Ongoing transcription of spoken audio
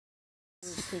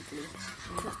quickly.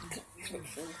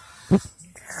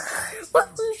 What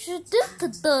we should do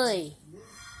today?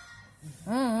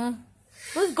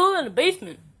 Let's go in the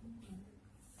basement.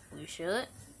 We should.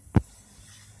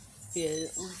 Yeah,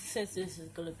 since this is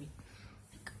gonna be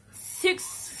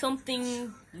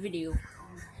 6-something video.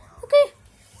 Okay,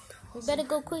 we better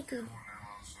go quickly.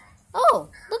 Oh,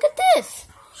 look at this.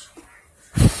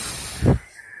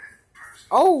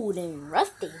 Old and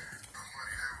rusty.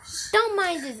 Don't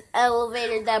mind this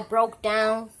elevator that broke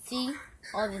down. See?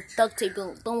 All this duct tape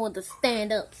don't want to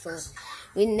stand up, so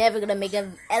we're never gonna make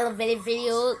an elevator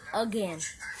video again.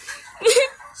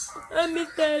 I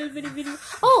missed the elevator video.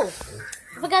 Oh,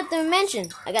 I forgot to mention.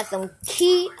 I got a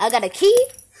key.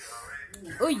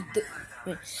 Oh, you did.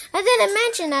 I didn't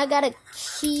mention I got a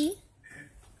key.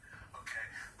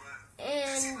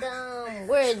 And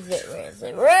where is it?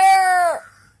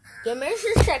 Give me a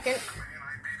second.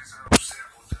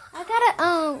 I got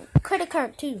a credit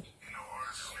card too.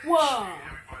 Wow.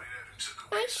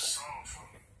 Nice.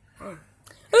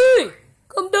 Hey,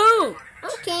 come down.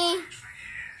 Okay.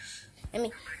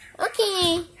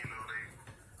 Okay.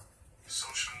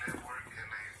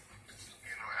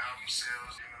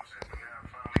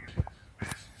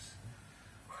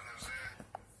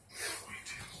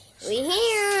 We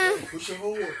here. Put your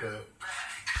homework up.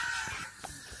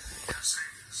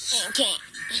 Okay.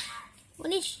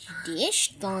 What is this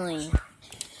thing?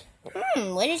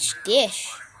 What is this?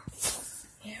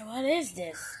 Here, what is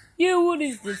this? Yeah, what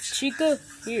is this, Chica?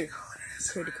 Here,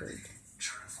 credit card.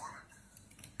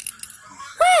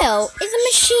 Well, it's a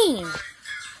machine.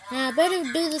 Now, I better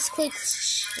do this quick.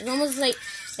 It's almost like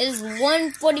it's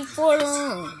 1:44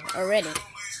 long already.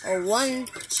 Or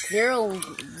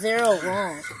 1:00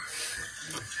 long.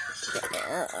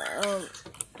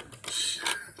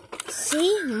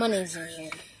 See? Money's in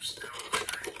here.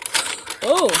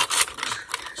 Oh.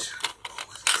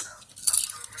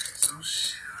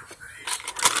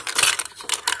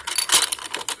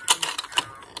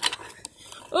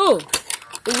 Oh.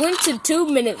 It went to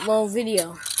 2-minute long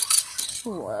video.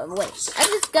 Wait. I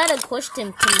just got a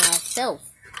question to myself.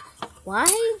 Why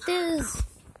does...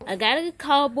 I got a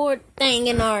cardboard thing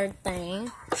in our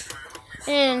thing.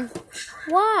 And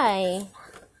why?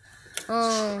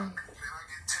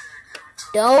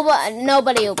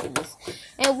 Nobody opened this.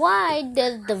 And why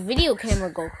does the video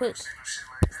camera go quick?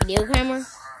 Video camera?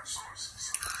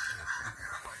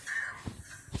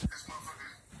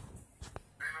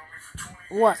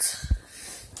 What?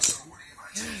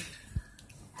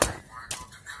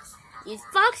 It's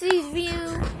Foxy's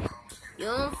view.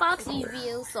 You're on Foxy's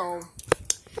view, so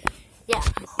yeah,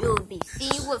 you'll be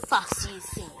seeing what Foxy is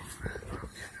seeing.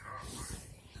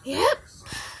 Yep.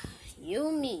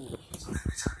 You me.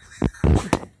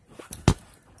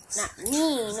 Not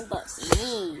mean, but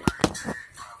me.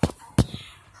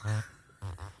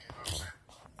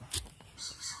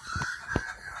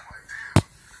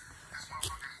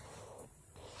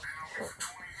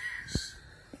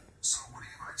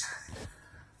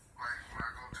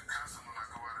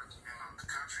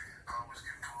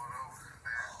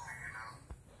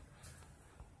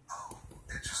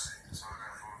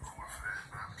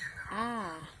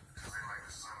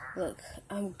 Look,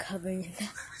 I'm covering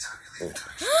that.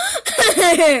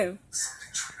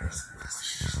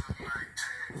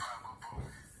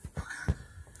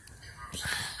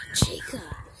 Chica,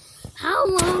 how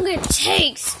long it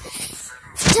takes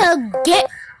to get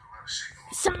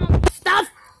some stuff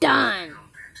done?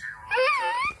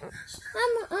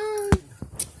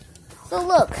 So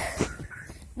look,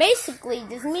 basically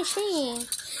this machine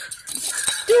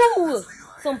do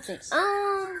something.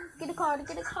 Get a card.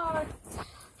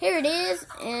 Here it is,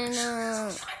 and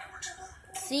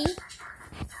see,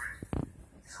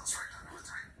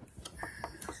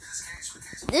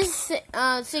 this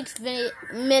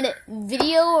 6-minute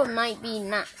video, or might be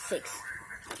not 6.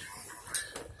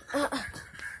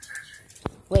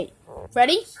 Wait,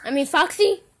 Freddy?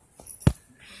 Foxy?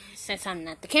 Since I'm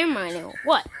not the camera anymore,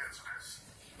 what?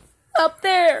 Up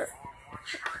there.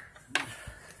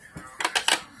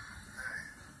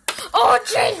 Oh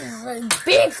Jesus, a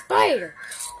big spider.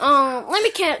 Let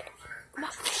me count.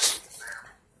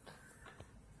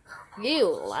 Ew,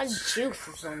 a lot of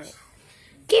juices on it.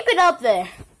 Keep it up there.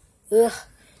 Ugh,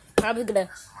 probably gonna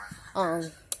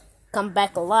come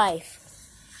back alive.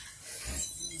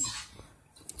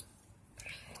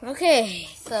 Okay,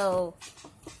 so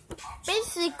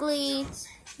basically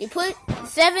you put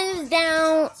 7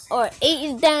 down or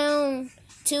 8 down,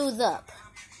 2's up.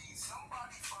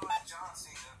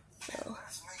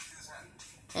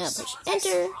 Now push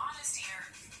enter,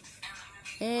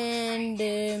 and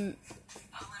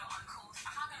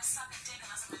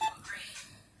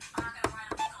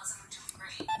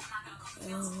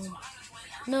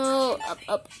No, up,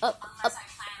 up, up, up,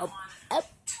 up, up,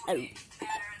 up.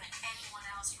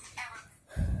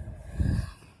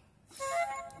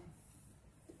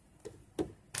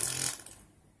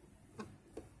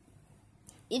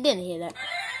 You didn't hear that.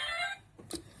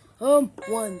 1,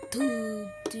 2,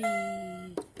 3.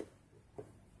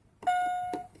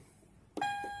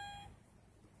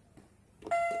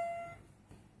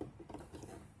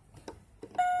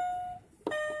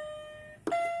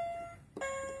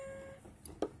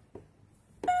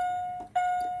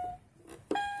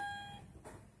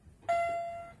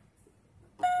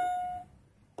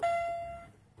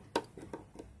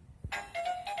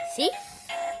 See?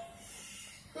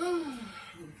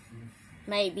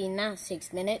 Maybe not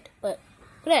 6 minutes, but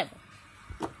whatever.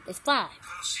 It's 5.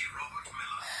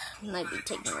 Might be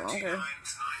taking longer. 8.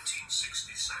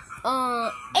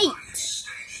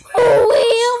 Oh, wait,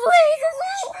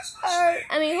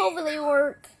 hopefully it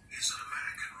work.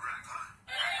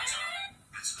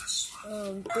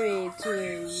 3,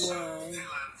 2, 1.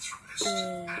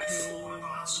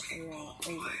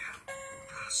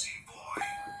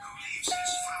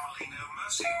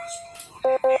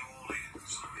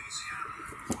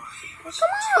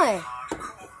 Come on!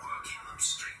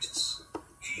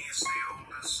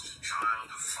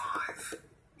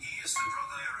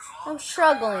 I'm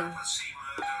struggling.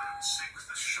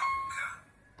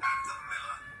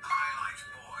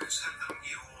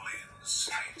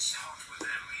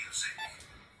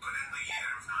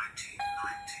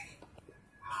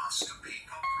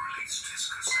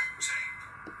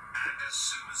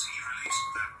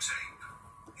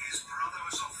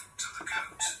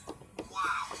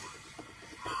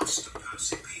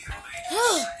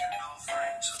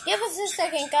 Give us a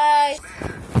second, guys.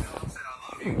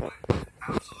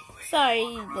 Sorry,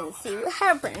 you didn't see what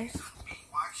happened.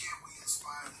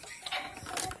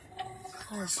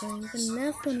 I drink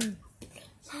nothing.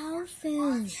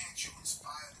 Nothing.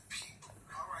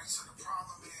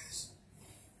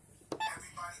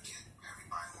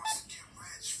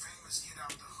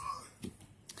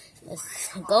 Let's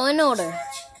go in order.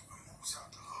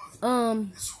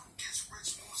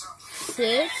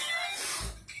 6,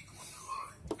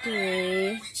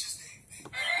 3.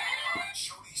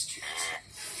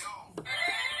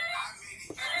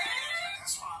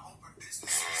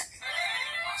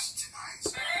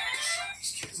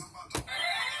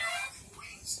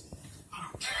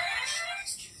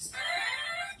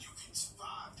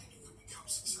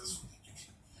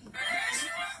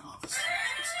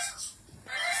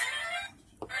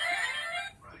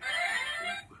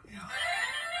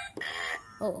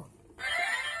 Oh.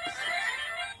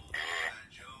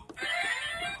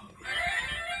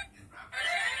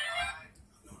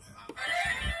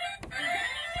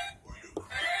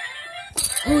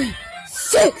 Oi,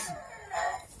 6.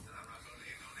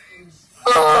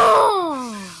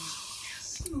 Oh.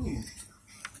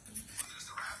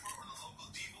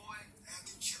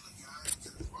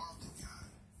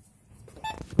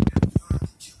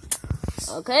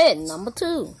 Okay, number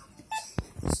 2.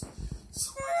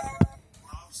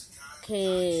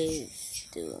 Okay,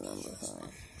 still number 5.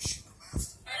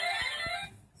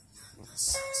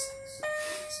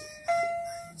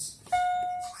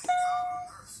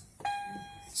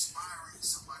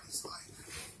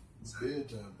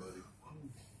 Bedtime, buddy.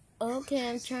 Okay,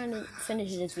 I'm trying to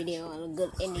finish this video on a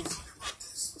good ending.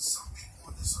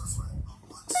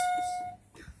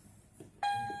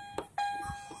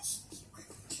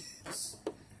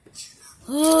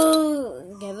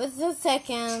 Oh, give us a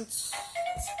second.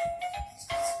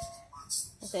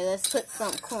 Okay, let's put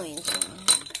some coins in.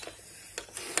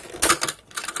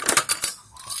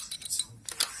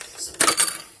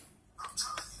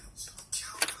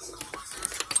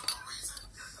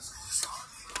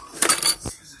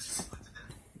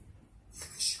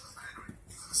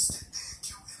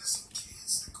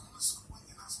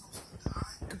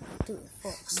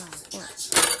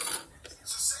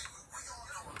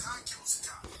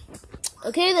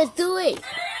 Okay, let's do it.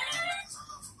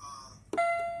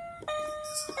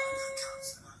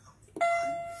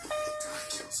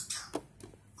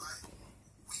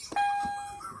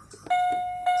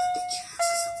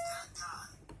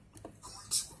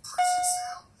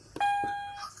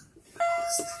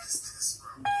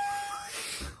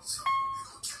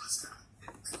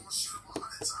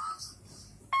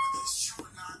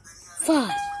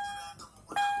 Five.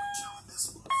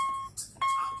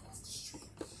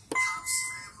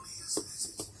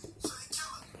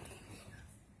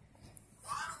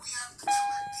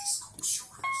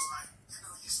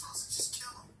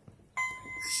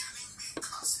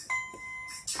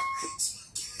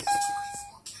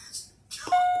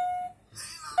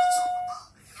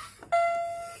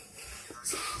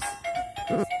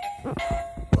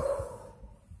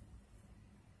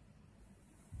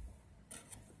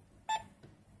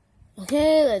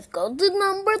 Let's go to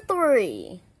number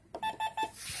 3.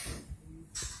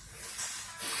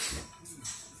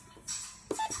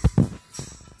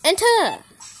 Enter.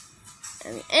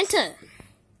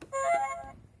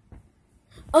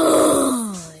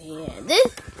 Oh, yeah.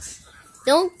 This.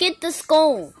 Don't get the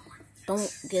skull.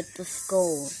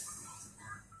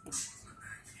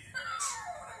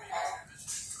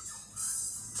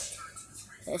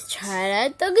 Let's try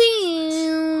that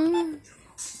again.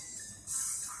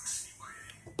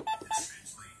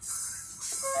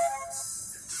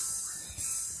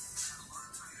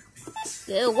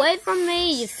 Get away from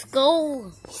me, you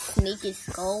skull. Sneaky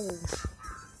skull.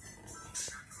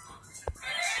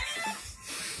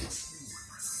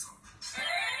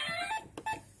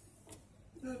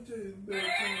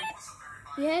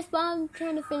 Yes, but I'm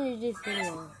trying to finish this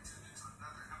video.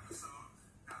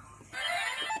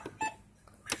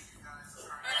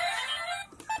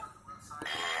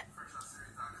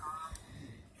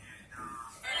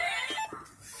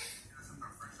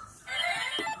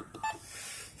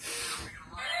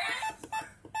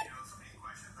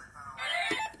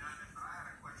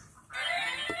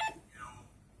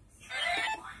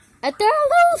 After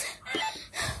I lose,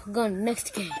 I'm going to the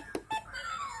next game.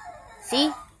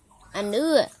 See? I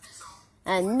knew it.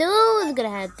 I knew it was going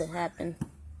to have to happen.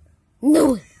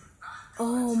 Knew it.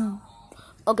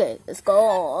 Okay, let's go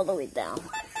all the way down.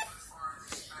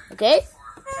 Okay?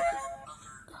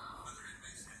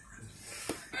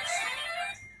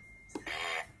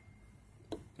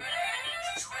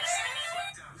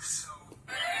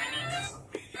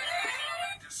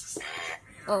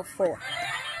 Oh, 4.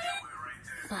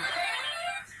 5.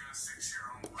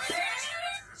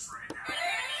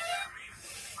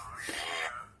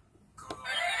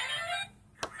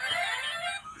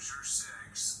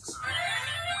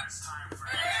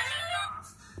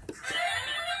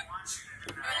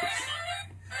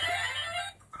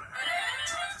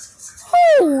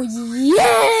 Oh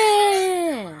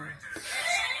yeah!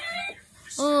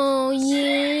 Oh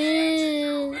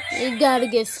yeah! You gotta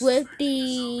get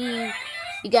Swifty.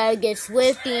 You gotta get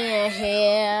Swifty in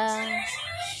here.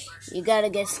 You gotta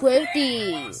get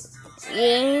Swifty.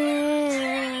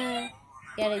 Yeah. You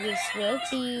gotta get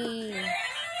Swifty.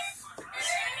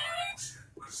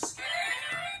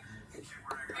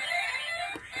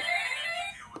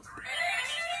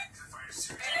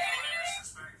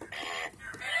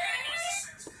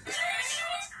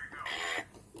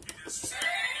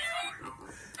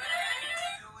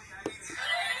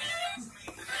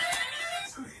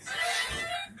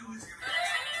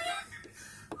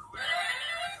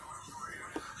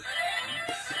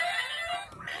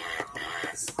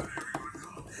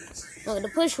 I'm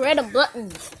gonna push random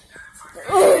buttons.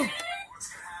 Ugh.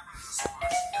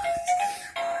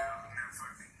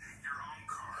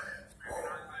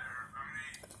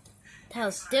 That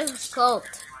was difficult.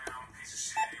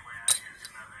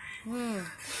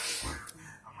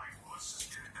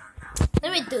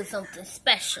 Let me do something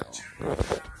special.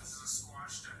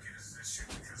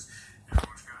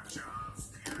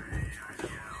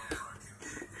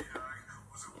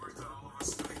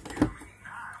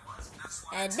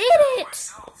 I did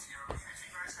it!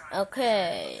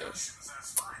 Okay.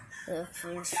 The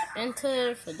first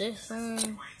enter for this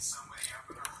one.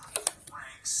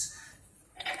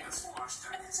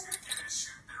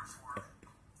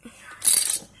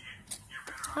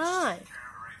 Hi.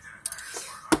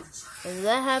 If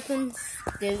that happens,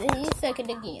 give it a second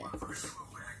again.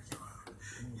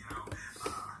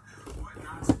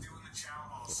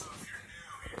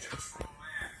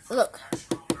 Look.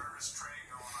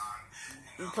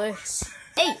 You push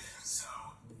 8.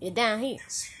 You're down here.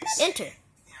 Enter.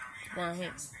 Down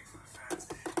here.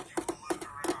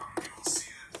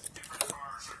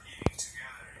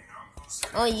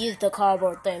 I'll use the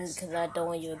cardboard thing because I don't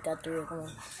want you to get through it. Come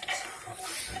on.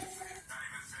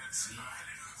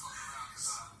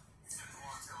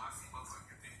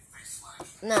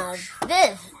 Now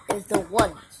this is the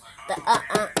one that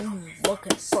I'm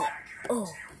looking for.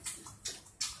 Oh.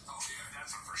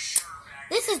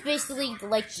 This is basically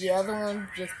like the other one,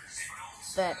 just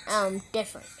but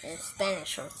different in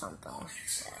Spanish or something like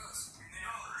that.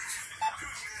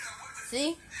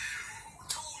 See?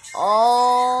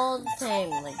 All the same,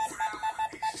 like.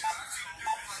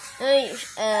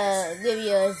 Let me give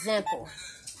you an example.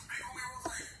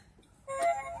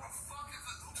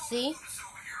 See?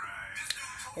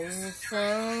 It's the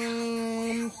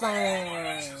same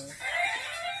thing.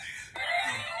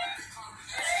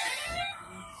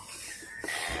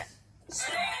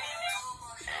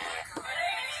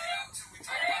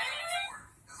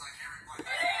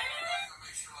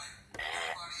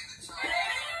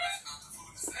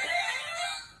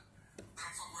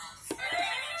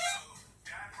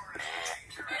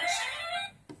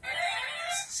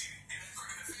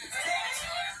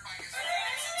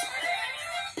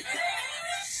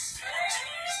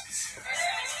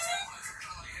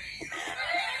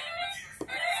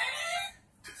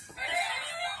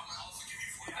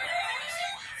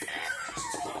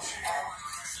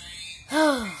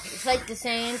 It's like the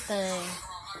same thing.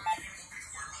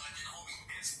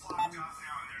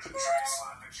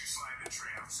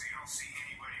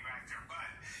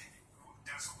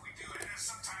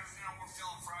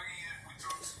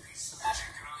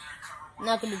 I'm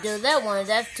not gonna do that one,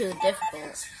 that's too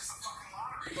difficult.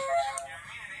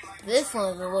 This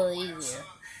one's a little easier.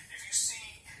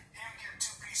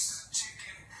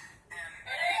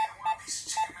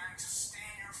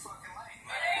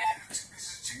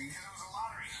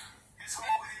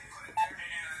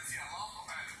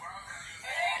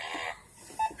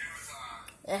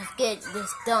 Let's get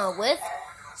this done with.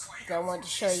 I want to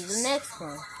show you the next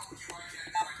one.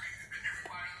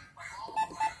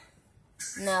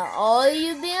 Now all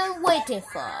you've been waiting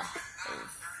for is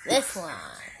this one.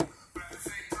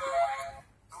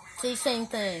 See, same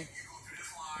thing.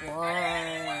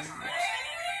 1,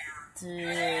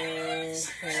 2,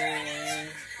 3,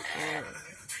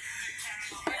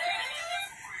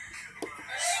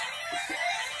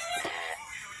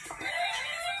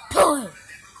 4.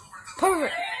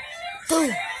 Perfect.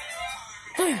 2,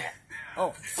 3.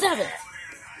 Oh, 7.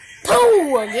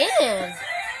 2 again.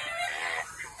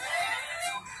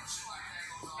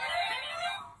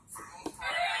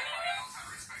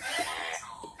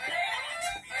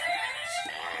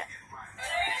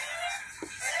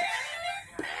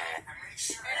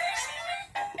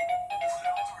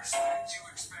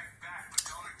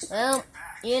 Well,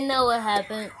 you know what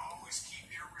happened.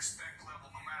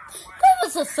 Give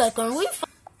us a second.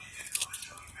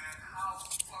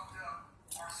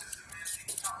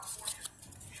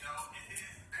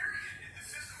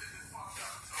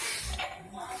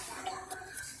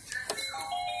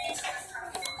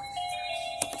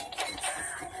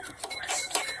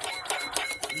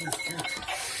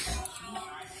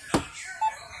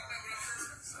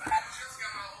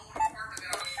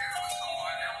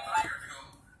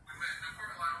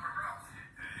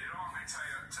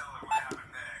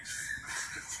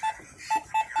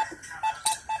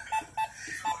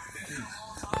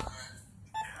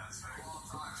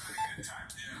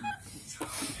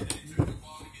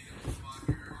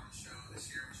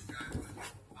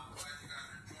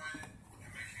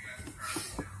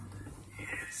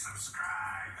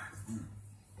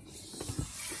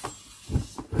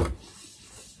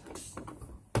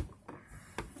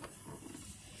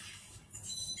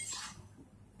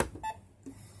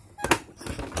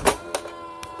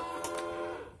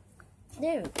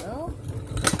 There we go.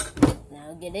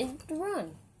 Now get it to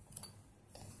run.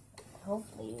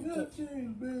 Hopefully you get...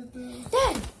 Bedtime.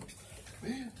 Dad!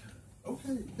 Bedtime.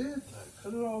 Okay, bedtime.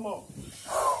 Cut it all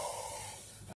off.